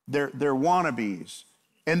 They're wannabes.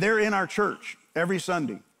 And they're in our church every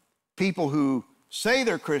Sunday. People who say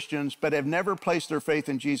they're Christians, but have never placed their faith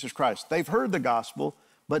in Jesus Christ. They've heard the gospel,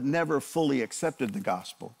 but never fully accepted the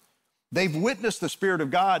gospel. They've witnessed the Spirit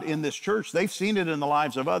of God in this church. They've seen it in the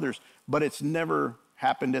lives of others, but it's never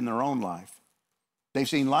happened in their own life. They've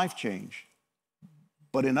seen life change,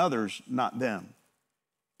 but in others, not them.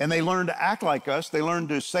 And they learn to act like us. They learn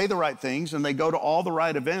to say the right things, and they go to all the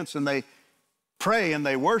right events, and they pray and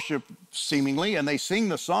they worship seemingly, and they sing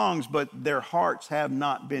the songs, but their hearts have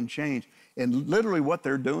not been changed. And literally what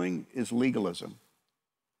they're doing is legalism,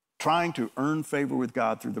 trying to earn favor with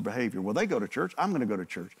God through their behavior. Well, they go to church, I'm going to go to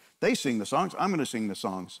church. They sing the songs, I'm going to sing the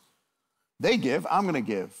songs. They give, I'm going to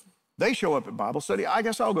give. They show up at Bible study, I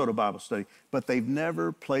guess I'll go to Bible study. But they've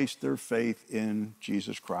never placed their faith in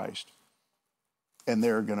Jesus Christ. And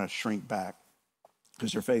they're going to shrink back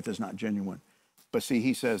because their faith is not genuine. But see,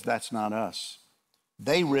 he says that's not us.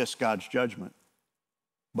 They risk God's judgment,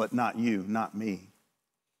 but not you, not me.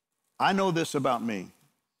 I know this about me.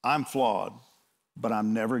 I'm flawed, but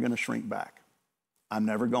I'm never going to shrink back. I'm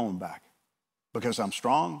never going back. Because I'm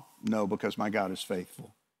strong? No, because my God is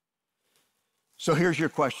faithful. So here's your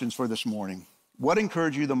questions for this morning. What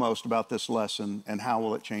encouraged you the most about this lesson, and how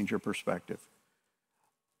will it change your perspective?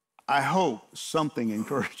 I hope something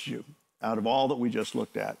encouraged you out of all that we just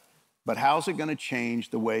looked at. But how's it going to change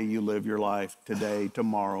the way you live your life today,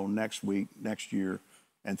 tomorrow, next week, next year,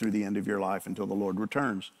 and through the end of your life until the Lord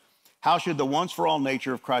returns? How should the once-for-all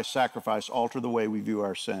nature of Christ's sacrifice alter the way we view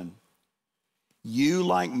our sin? You,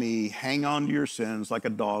 like me, hang on to your sins like a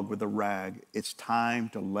dog with a rag. It's time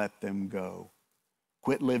to let them go.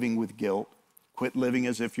 Quit living with guilt. Quit living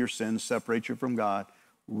as if your sins separate you from God.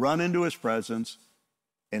 Run into his presence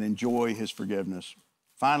and enjoy his forgiveness.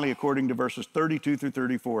 Finally, according to verses 32 through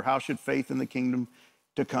 34, how should faith in the kingdom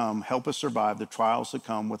to come help us survive the trials that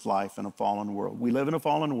come with life in a fallen world? We live in a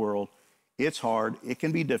fallen world. It's hard. It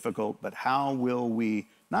can be difficult. But how will we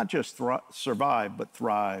not just survive, but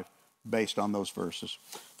thrive based on those verses?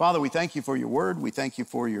 Father, we thank you for your word. We thank you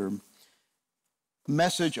for your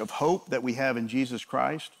message of hope that we have in Jesus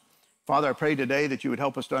Christ. Father, I pray today that you would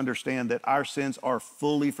help us to understand that our sins are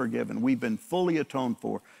fully forgiven. We've been fully atoned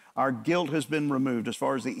for. Our guilt has been removed as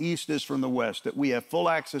far as the east is from the west, that we have full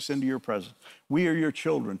access into your presence. We are your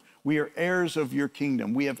children. We are heirs of your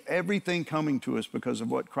kingdom. We have everything coming to us because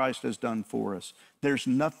of what Christ has done for us. There's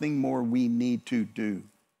nothing more we need to do.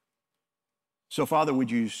 So, Father,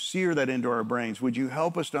 would you sear that into our brains? Would you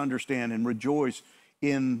help us to understand and rejoice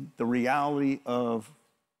in the reality of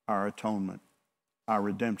our atonement, our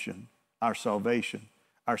redemption, our salvation,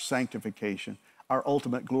 our sanctification, our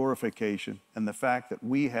ultimate glorification, and the fact that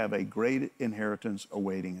we have a great inheritance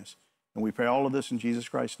awaiting us. And we pray all of this in Jesus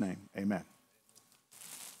Christ's name. Amen.